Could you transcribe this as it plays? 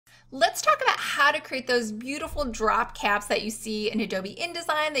Let's talk about how to create those beautiful drop caps that you see in Adobe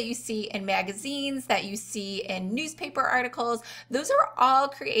InDesign, that you see in magazines, that you see in newspaper articles. Those are all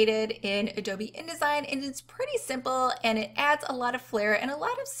created in Adobe InDesign, and it's pretty simple, and it adds a lot of flair and a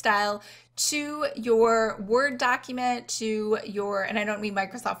lot of style to your Word document, to your, and I don't mean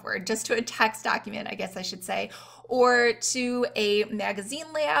Microsoft Word, just to a text document, I guess I should say, or to a magazine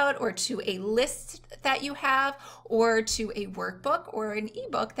layout, or to a list that you have, or to a workbook or an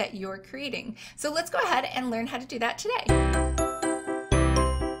ebook that you're creating. So let's go ahead and learn how to do that today.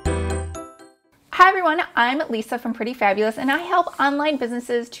 Hi everyone, I'm Lisa from Pretty Fabulous, and I help online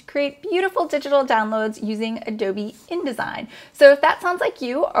businesses to create beautiful digital downloads using Adobe InDesign. So if that sounds like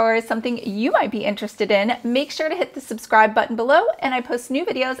you or something you might be interested in, make sure to hit the subscribe button below, and I post new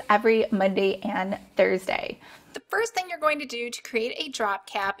videos every Monday and Thursday. The first thing you're going to do to create a drop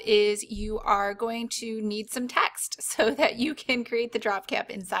cap is you are going to need some text so that you can create the drop cap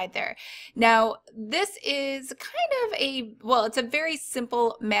inside there. Now, this is kind of well, it's a very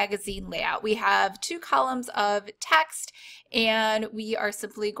simple magazine layout. We have 2 columns of text, and we are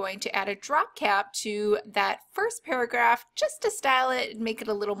simply going to add a drop cap to that first paragraph just to style it and make it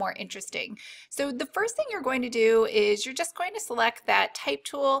a little more interesting. So the first thing you're going to do is you're just going to select that type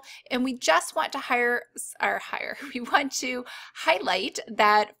tool, and we just want to we want to highlight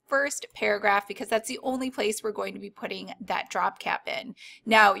that first paragraph because that's the only place we're going to be putting that drop cap in.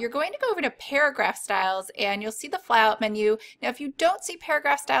 Now you're going to go over to paragraph styles, and you'll see the flyout menu. Now if you don't see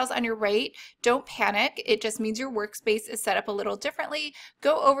paragraph styles on your right, don't panic. It just means your workspace is set up a little differently.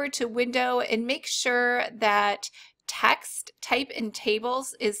 Go over to window and make sure that text type in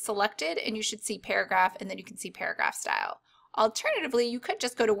tables is selected, and you should see paragraph, and then you can see paragraph style. Alternatively, you could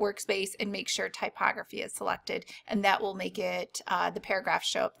just go to workspace and make sure typography is selected, and that will make it the paragraph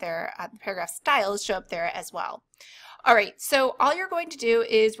show up there, the paragraph styles show up there as well. All right, so all you're going to do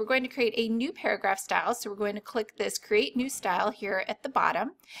is we're going to create a new paragraph style. So we're going to click this Create New Style here at the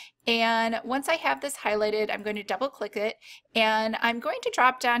bottom. And once I have this highlighted, I'm going to double click it, and I'm going to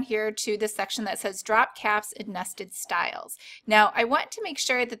drop down here to the section that says Drop Caps and Nested Styles. Now, I want to make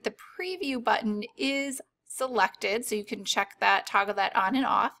sure that the Preview button is selected, so you can check that, toggle that on and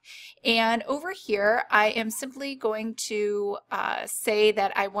off. And over here, I am simply going to say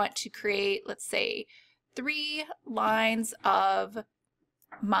that I want to create, let's say, 3 lines of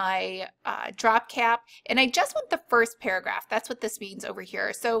my drop cap, and I just want the first paragraph. That's what this means over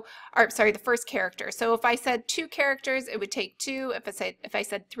here. So, or sorry, the first character. So if I said 2 characters, it would take 2. If I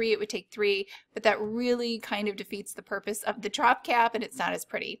said 3, it would take 3. But that really kind of defeats the purpose of the drop cap, and it's not as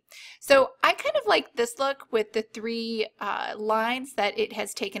pretty. So I kind of like this look with the 3 lines that it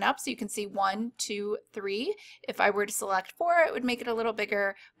has taken up. So you can see 1, 2, 3. If I were to select 4, it would make it a little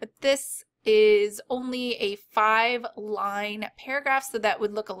bigger. But this is only a 5-line paragraph, so that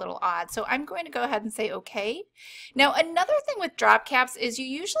would look a little odd. So I'm going to go ahead and say okay. Now another thing with drop caps is you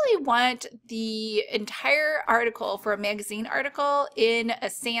usually want the entire article for a magazine article in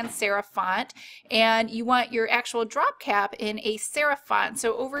a sans serif font, and you want your actual drop cap in a serif font.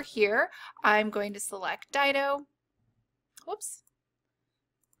 So over here I'm going to select Dido. Whoops.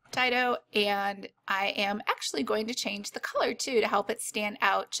 Dido, and I am actually going to change the color too to help it stand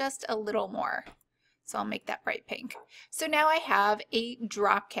out just a little more. So I'll make that bright pink. So now I have a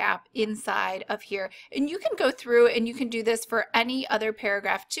drop cap inside of here, and you can go through and you can do this for any other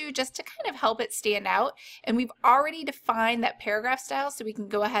paragraph too, just to kind of help it stand out. And we've already defined that paragraph style, so we can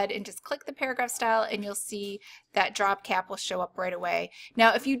go ahead and just click the paragraph style, and you'll see that drop cap will show up right away.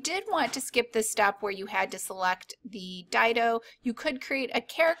 Now if you did want to skip this step where you had to select the Dido, you could create a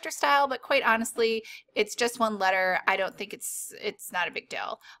character style, but quite honestly, it's just 1 letter. I don't think it's not a big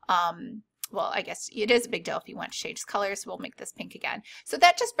deal. Well, I guess it is a big deal if you want to change colors, so we'll make this pink again. So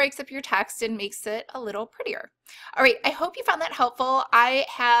that just breaks up your text and makes it a little prettier. All right, I hope you found that helpful. I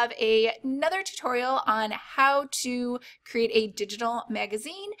have another tutorial on how to create a digital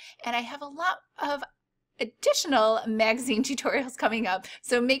magazine, and I have a lot of additional magazine tutorials coming up.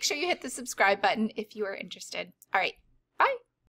 So make sure you hit the subscribe button if you are interested. All right, bye.